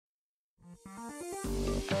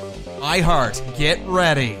iHeart, get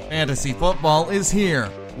ready. Fantasy football is here.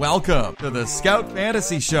 Welcome to the Scout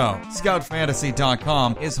Fantasy Show.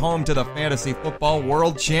 ScoutFantasy.com is home to the Fantasy Football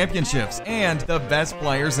World Championships and the best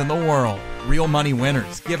players in the world. Real money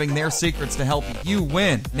winners giving their secrets to help you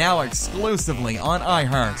win. Now exclusively on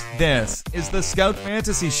iHeart. This is the Scout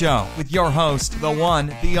Fantasy Show with your host, the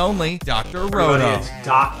one, the only, Dr. Roto. It's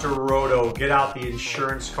Dr. Roto. Get out the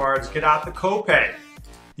insurance cards. Get out the copay.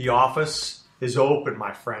 The office is open,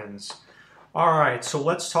 my friends. All right, so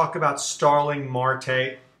let's talk about Starling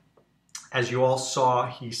Marte. As you all saw,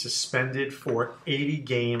 he's suspended for 80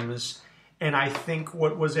 games, and I think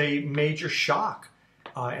what was a major shock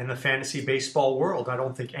in the fantasy baseball world. I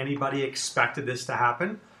don't think anybody expected this to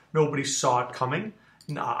happen. Nobody saw it coming.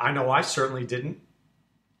 I know I certainly didn't.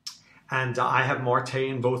 And I have Marte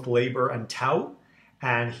in both labor and tout,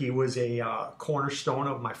 and he was a cornerstone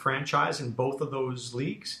of my franchise in both of those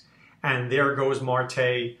leagues. And there goes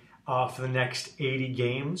Marte for the next 80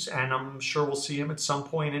 games, and I'm sure we'll see him at some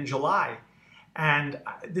point in July. And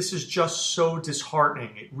this is just so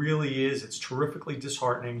disheartening. It really is. It's terrifically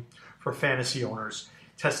disheartening for fantasy owners.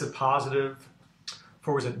 Tested positive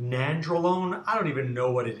for, was it nandrolone? I don't even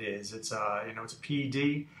know what it is. It's it's a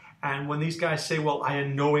PED. And when these guys say, well, I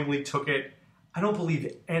unknowingly took it, I don't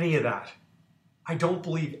believe any of that. I don't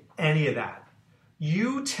believe any of that.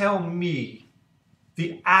 You tell me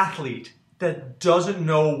the athlete that doesn't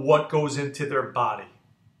know what goes into their body.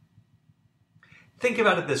 Think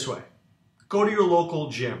about it this way. Go to your local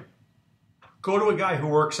gym. Go to a guy who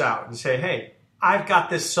works out and say, hey, I've got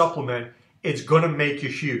this supplement. It's going to make you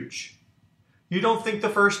huge. You don't think the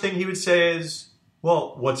first thing he would say is,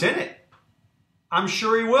 well, what's in it? I'm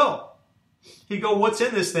sure he will. He'd go, what's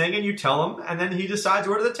in this thing? And you tell him, and then he decides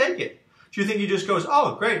where to take it. Do you think he just goes,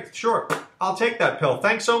 oh, great, sure, I'll take that pill.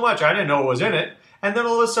 Thanks so much. I didn't know what was in it. And then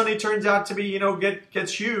all of a sudden he turns out to be,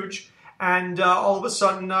 gets huge. And all of a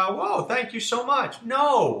sudden, whoa, thank you so much.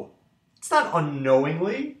 No, it's not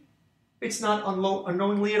unknowingly. It's not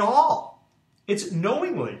unknowingly at all. It's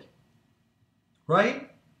knowingly,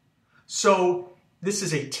 right? So this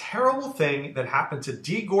is a terrible thing that happened to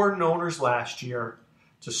D. Gordon owners last year,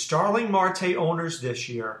 to Starling Marte owners this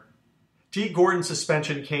year. D. Gordon's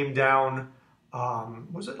suspension came down,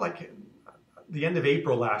 was it like the end of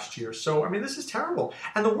April last year? So, I mean, this is terrible.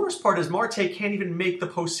 And the worst part is Marte can't even make the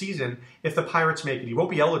postseason if the Pirates make it. He won't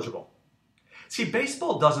be eligible. See,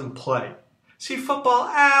 baseball doesn't play. See, football,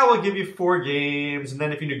 we'll give you 4 games, and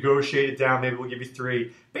then if you negotiate it down, maybe we'll give you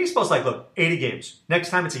 3. Baseball's like, look, 80 games.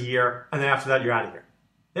 Next time it's a year, and then after that, you're out of here.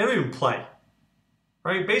 They don't even play,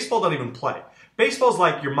 right? Baseball doesn't even play. Baseball's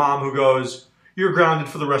like your mom who goes, you're grounded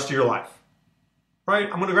for the rest of your life, right?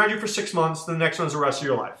 I'm going to ground you for 6 months, then the next one's the rest of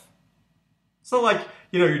your life. It's not like,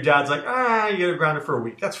 your dad's like, you get grounded for a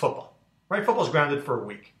week. That's football, right? Football's grounded for a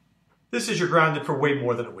week. This is you're grounded for way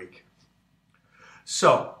more than a week.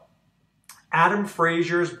 So, Adam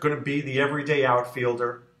Frazier's going to be the everyday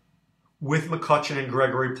outfielder with McCutchen and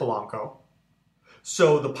Gregory Polanco.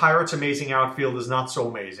 So the Pirates' amazing outfield is not so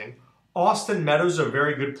amazing. Austin Meadows is a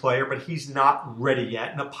very good player, but he's not ready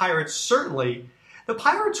yet. And the Pirates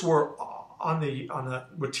were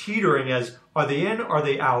were teetering as, are they in, are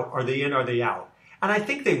they out, are they in, are they out? And I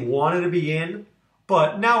think they wanted to be in,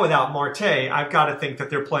 but now without Marte, I've got to think that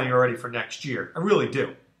they're playing already for next year. I really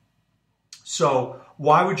do. So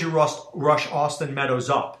why would you rush Austin Meadows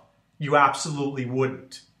up? You absolutely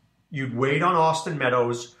wouldn't. You'd wait on Austin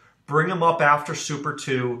Meadows, bring him up after Super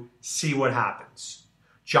 2, see what happens.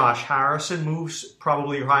 Josh Harrison moves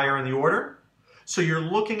probably higher in the order. So you're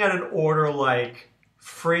looking at an order like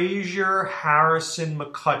Frazier, Harrison,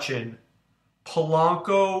 McCutchen,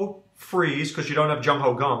 Polanco, Freeze, because you don't have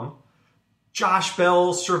Jung-Ho Gum, Josh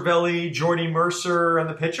Bell, Cervelli, Jordy Mercer, and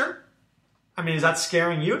the pitcher? I mean, is that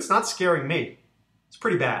scaring you? It's not scaring me. It's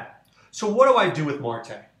pretty bad. So what do I do with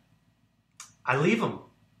Marte? I leave him.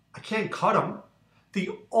 I can't cut him. The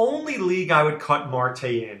only league I would cut Marte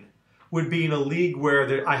in would be in a league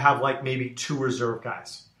where I have like maybe 2 reserve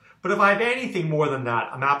guys. But if I have anything more than that,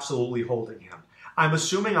 I'm absolutely holding him. I'm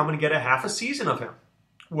assuming I'm going to get a half a season of him.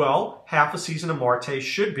 Well, half a season of Marte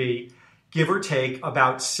should be, give or take,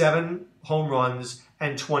 about 7 home runs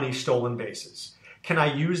and 20 stolen bases. Can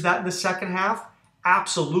I use that in the second half?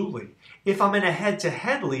 Absolutely. If I'm in a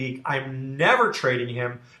head-to-head league, I'm never trading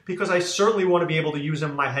him because I certainly want to be able to use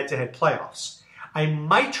him in my head-to-head playoffs. I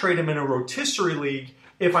might trade him in a rotisserie league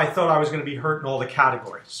if I thought I was going to be hurt in all the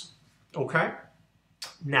categories. Okay?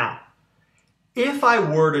 Now, if I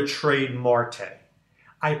were to trade Marte,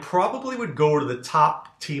 I probably would go to the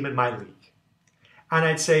top team in my league. And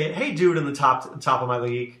I'd say, hey, dude in the top of my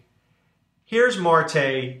league, here's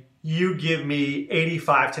Marte. you give me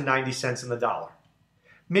 85 to 90 cents in the dollar.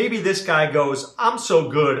 Maybe this guy goes, I'm so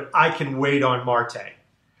good, I can wait on Marte.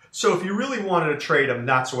 So if you really wanted to trade him,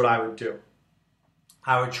 that's what I would do.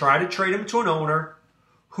 I would try to trade him to an owner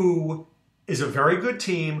who is a very good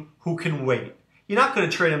team who can wait. You're not going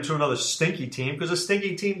to trade him to another stinky team because a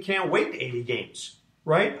stinky team can't wait 80 games,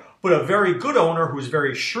 right? But a very good owner who's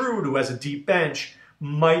very shrewd, who has a deep bench,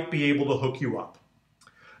 might be able to hook you up.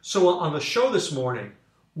 So on the show this morning,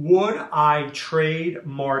 would I trade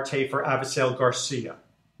Marte for Avisail Garcia?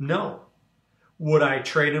 No. Would I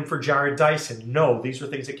trade him for Jared Dyson? No. These are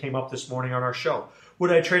things that came up this morning on our show.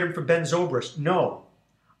 Would I trade him for Ben Zobrist? No.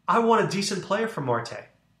 I want a decent player for Marte.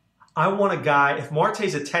 I want a guy, if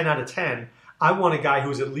Marte's a 10 out of 10, I want a guy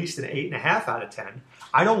who's at least an 8.5 out of 10.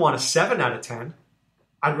 I don't want a 7 out of 10.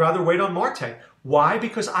 I'd rather wait on Marte. Why?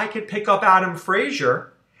 Because I could pick up Adam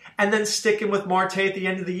Frazier and then stick him with Marte at the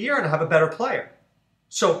end of the year and have a better player.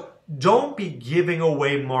 So don't be giving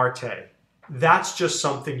away Marte. That's just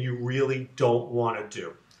something you really don't want to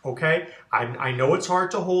do, okay? I know it's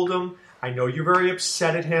hard to hold him. I know you're very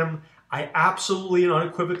upset at him. I absolutely and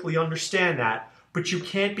unequivocally understand that, but you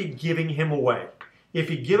can't be giving him away. If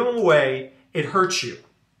you give him away, it hurts you,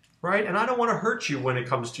 right? And I don't want to hurt you when it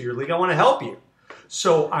comes to your league. I want to help you.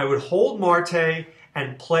 So I would hold Marte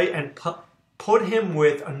and play and put him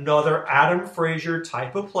with another Adam Frazier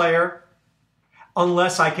type of player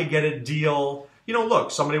unless I could get a deal. You know,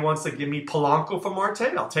 look, somebody wants to give me Polanco for Marte.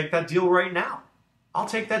 I'll take that deal right now. I'll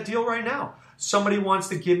take that deal right now. Somebody wants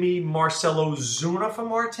to give me Marcelo Zuna for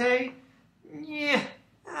Marte. Yeah,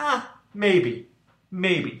 maybe.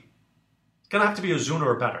 Gonna have to be a Zuna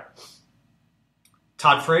or better.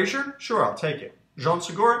 Todd Frazier? Sure, I'll take it. Jean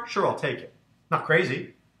Segura? Sure, I'll take it. Not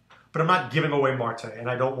crazy, but I'm not giving away Marte, and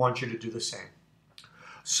I don't want you to do the same.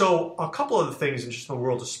 So a couple of the things in just the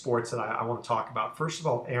world of sports that I want to talk about. First of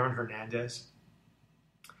all, Aaron Hernandez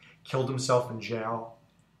killed himself in jail.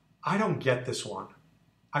 I don't get this one.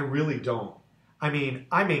 I really don't. I mean,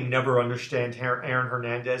 I may never understand Aaron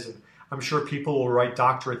Hernandez, and I'm sure people will write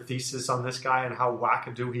doctorate thesis on this guy and how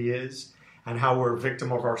wackadoo he is and how we're a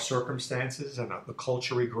victim of our circumstances and the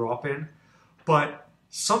culture we grew up in. But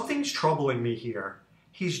something's troubling me here.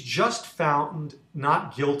 He's just found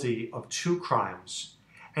not guilty of 2 crimes.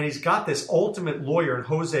 And he's got this ultimate lawyer in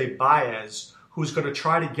Jose Baez who's going to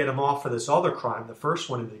try to get him off for this other crime, the first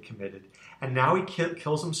one that he committed. And now he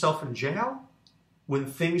kills himself in jail when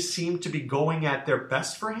things seem to be going at their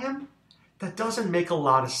best for him? That doesn't make a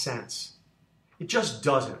lot of sense. It just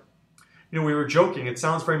doesn't. You know, we were joking. It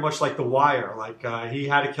sounds very much like The Wire, like he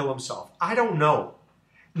had to kill himself. I don't know.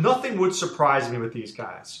 Nothing would surprise me with these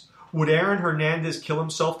guys. Would Aaron Hernandez kill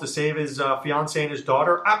himself to save his fiancée and his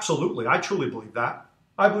daughter? Absolutely. I truly believe that.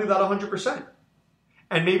 I believe that 100%.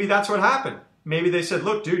 And maybe that's what happened. Maybe they said,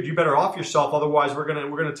 look, dude, you better off yourself. Otherwise, we're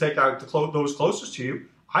gonna take out those closest to you.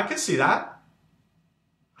 I can see that.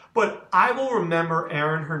 But I will remember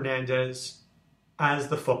Aaron Hernandez as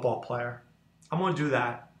the football player. I'm going to do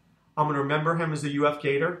that. I'm going to remember him as the UF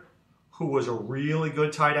Gator, who was a really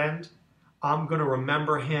good tight end. I'm going to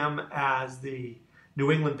remember him as the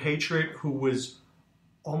New England Patriot, who was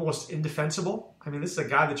almost indefensible. I mean, this is a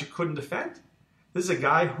guy that you couldn't defend. This is a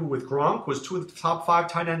guy who, with Gronk, was 2 of the top 5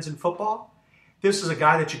 tight ends in football. This is a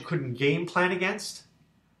guy that you couldn't game plan against.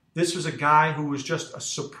 This was a guy who was just a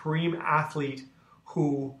supreme athlete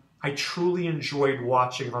who I truly enjoyed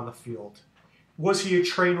watching on the field. Was he a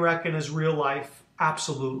train wreck in his real life?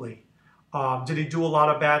 Absolutely. Did he do a lot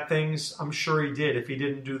of bad things? I'm sure he did. If he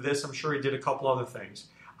didn't do this, I'm sure he did a couple other things.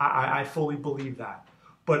 I fully believe that.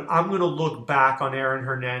 But I'm going to look back on Aaron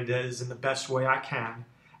Hernandez in the best way I can,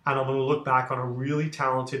 and I'm going to look back on a really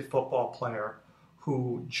talented football player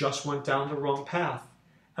who just went down the wrong path.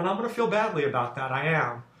 And I'm going to feel badly about that. I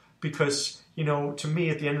am. Because, you know, to me,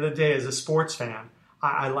 at the end of the day, as a sports fan,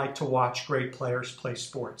 I like to watch great players play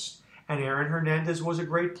sports. And Aaron Hernandez was a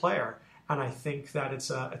great player. And I think that it's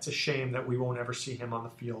a shame that we won't ever see him on the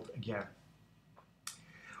field again.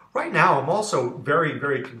 Right now, I'm also very,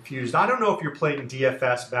 very confused. I don't know if you're playing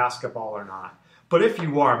DFS basketball or not. But if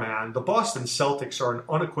you are, man, the Boston Celtics are an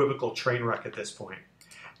unequivocal train wreck at this point.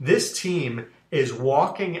 This team is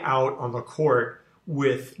walking out on the court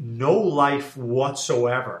with no life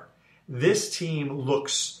whatsoever. This team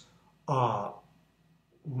looks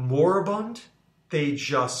moribund. They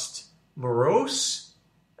just morose,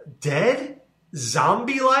 dead,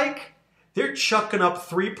 zombie-like. They're chucking up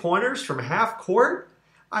 3-pointers from half court.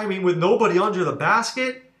 I mean, with nobody under the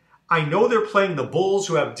basket. I know they're playing the Bulls,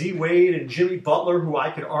 who have D. Wade and Jimmy Butler, who I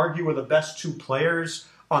could argue are the best 2 players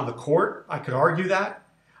on the court. I could argue that.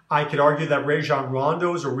 I could argue that Rajon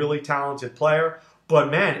Rondo is a really talented player. But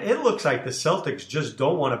man, it looks like the Celtics just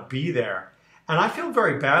don't want to be there. And I feel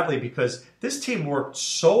very badly because this team worked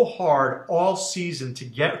so hard all season to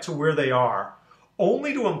get to where they are,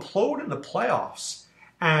 only to implode in the playoffs.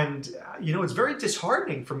 And, it's very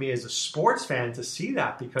disheartening for me as a sports fan to see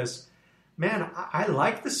that because, man, I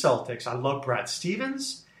like the Celtics. I love Brad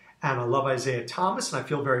Stevens and I love Isaiah Thomas, and I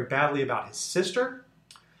feel very badly about his sister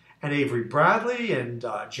and Avery Bradley and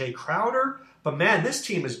Jay Crowder. But, man, this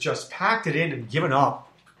team has just packed it in and given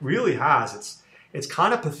up. It really has. It's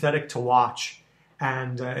kind of pathetic to watch,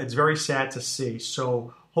 and it's very sad to see.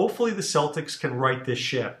 So hopefully the Celtics can right this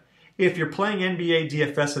ship. If you're playing NBA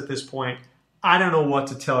DFS at this point, I don't know what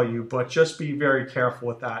to tell you, but just be very careful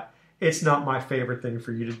with that. It's not my favorite thing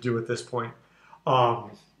for you to do at this point.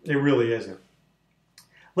 It really isn't.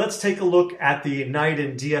 Let's take a look at the night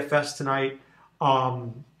in DFS tonight.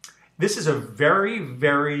 This is a very,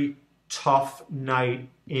 very tough night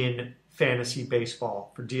in fantasy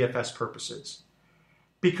baseball for DFS purposes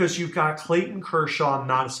because you've got Clayton Kershaw and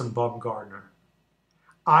Madison Bumgarner.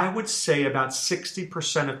 I would say about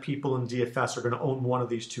 60% of people in DFS are going to own one of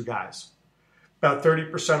these two guys. About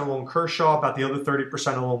 30% will own Kershaw, about the other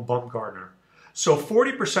 30% will own Bumgarner. So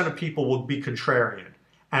 40% of people will be contrarian,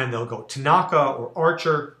 and they'll go Tanaka or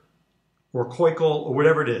Archer or Keuchel or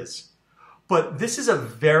whatever it is. But this is a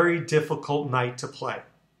very difficult night to play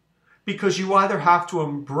because you either have to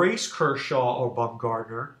embrace Kershaw or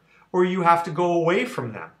Bumgarner or you have to go away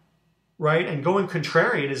from them, right? And going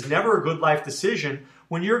contrarian is never a good life decision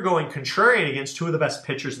when you're going contrarian against two of the best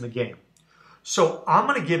pitchers in the game. So I'm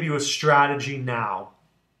going to give you a strategy now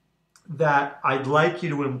that I'd like you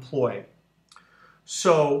to employ.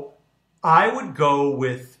 So I would go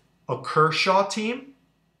with a Kershaw team.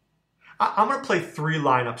 I'm going to play 3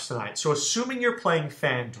 lineups tonight. So assuming you're playing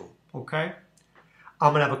FanDuel, okay?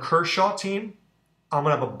 I'm going to have a Kershaw team, I'm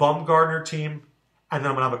going to have a Bumgarner team, and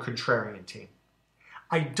then I'm going to have a contrarian team.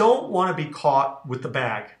 I don't want to be caught with the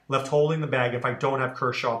bag, left holding the bag if I don't have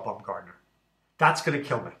Kershaw Bumgarner. That's going to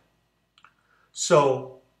kill me.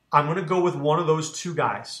 So I'm going to go with one of those two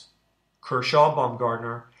guys, Kershaw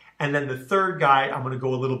Bumgarner, and then the third guy, I'm going to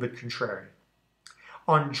go a little bit contrarian.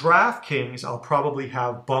 On DraftKings, I'll probably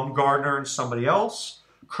have Bumgarner and somebody else,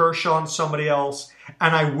 Kershaw and somebody else,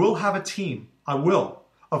 and I will have a team,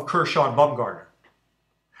 of Kershaw and Bumgarner.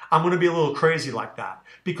 I'm going to be a little crazy like that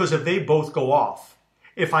because if they both go off,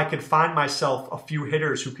 if I can find myself a few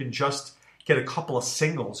hitters who can just get a couple of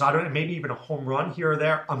singles, maybe even a home run here or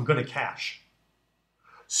there, I'm going to cash.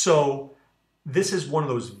 So this is one of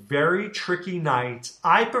those very tricky nights.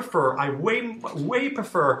 I way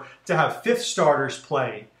prefer to have 5th starters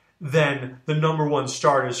play than the number 1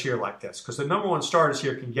 starters here like this. Because the number 1 starters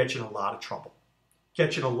here can get you in a lot of trouble.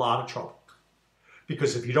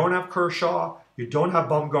 Because if you don't have Kershaw, you don't have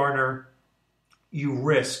Bumgarner, you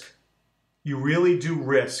really do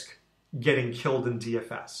risk getting killed in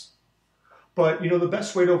DFS. But, the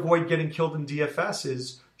best way to avoid getting killed in DFS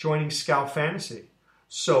is joining Scout Fantasy.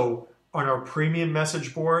 So on our premium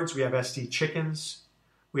message boards, we have SD Chickens,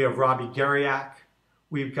 we have Robbie Garriak,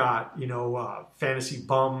 we've got, Fantasy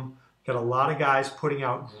Bum, got a lot of guys putting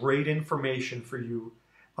out great information for you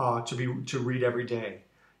to read every day.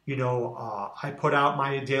 I put out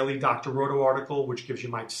my daily Dr. Roto article, which gives you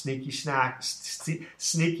my sneaky stacks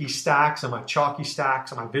and my chalky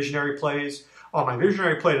stacks and my visionary plays. My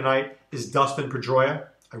visionary play tonight is Dustin Pedroia.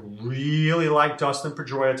 I really like Dustin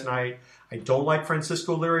Pedroia tonight. I don't like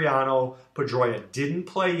Francisco Liriano. Pedroia didn't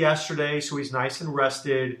play yesterday, so he's nice and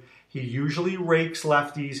rested. He usually rakes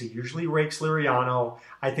lefties. He usually rakes Liriano.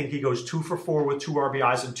 I think he goes 2 for 4 with 2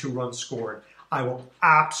 RBIs and 2 runs scored. I will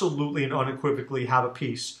absolutely and unequivocally have a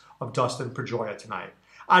piece of Dustin Pedroia tonight.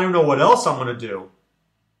 I don't know what else I'm going to do,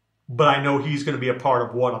 but I know he's going to be a part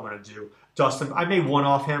of what I'm going to do. Dustin, I may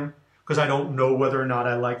one-off him because I don't know whether or not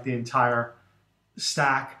I like the entire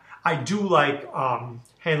stack. I do like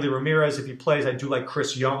Hanley Ramirez if he plays. I do like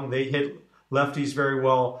Chris Young. They hit lefties very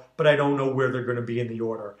well, but I don't know where they're going to be in the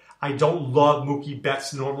order. I don't love Mookie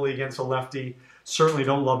Betts normally against a lefty. Certainly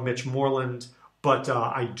don't love Mitch Moreland, but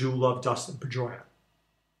I do love Dustin Pedroia.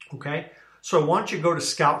 Okay? So I want you to go to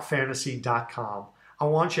scoutfantasy.com. I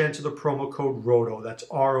want you to enter the promo code ROTO. That's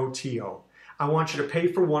ROTO. I want you to pay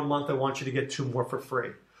for 1 month. I want you to get 2 more for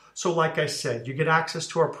free. So like I said, you get access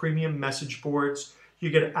to our premium message boards. You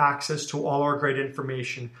get access to all our great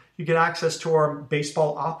information. You get access to our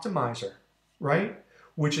baseball optimizer, right?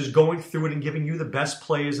 Which is going through it and giving you the best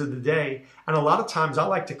plays of the day. And a lot of times I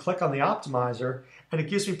like to click on the optimizer and it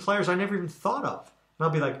gives me players I never even thought of. And I'll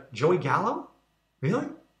be like, Joey Gallo? Really?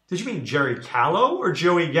 Did you mean Jerry Callow or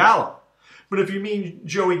Joey Gallo? But if you mean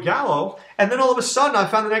Joey Gallo, and then all of a sudden I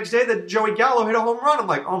found the next day that Joey Gallo hit a home run, I'm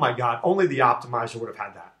like, oh my God, only the optimizer would have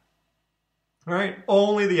had that. All right?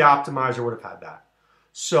 Only the optimizer would have had that.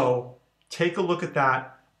 So take a look at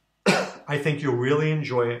that. I think you'll really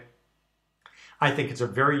enjoy it. I think it's a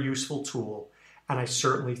very useful tool, and I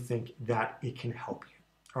certainly think that it can help you.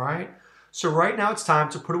 All right? So right now it's time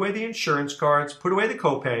to put away the insurance cards, put away the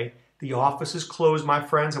copay. The office is closed, my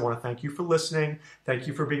friends. I want to thank you for listening. Thank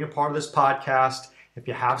you for being a part of this podcast. If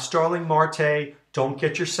you have Starling Marte, don't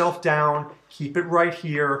get yourself down. Keep it right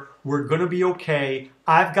here. We're going to be okay.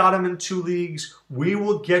 I've got him in 2 leagues. We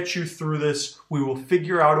will get you through this. We will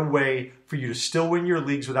figure out a way for you to still win your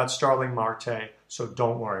leagues without Starling Marte. So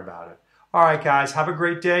don't worry about it. All right, guys. Have a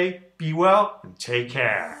great day. Be well and take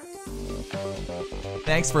care.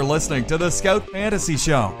 Thanks for listening to the Scout Fantasy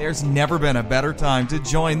Show. There's never been a better time to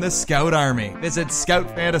join the Scout Army. Visit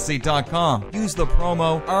scoutfantasy.com. Use the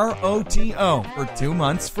promo ROTO for 2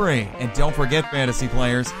 months free. And don't forget, fantasy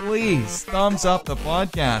players, please thumbs up the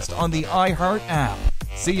podcast on the iHeart app.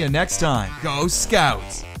 See you next time. Go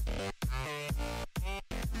Scouts!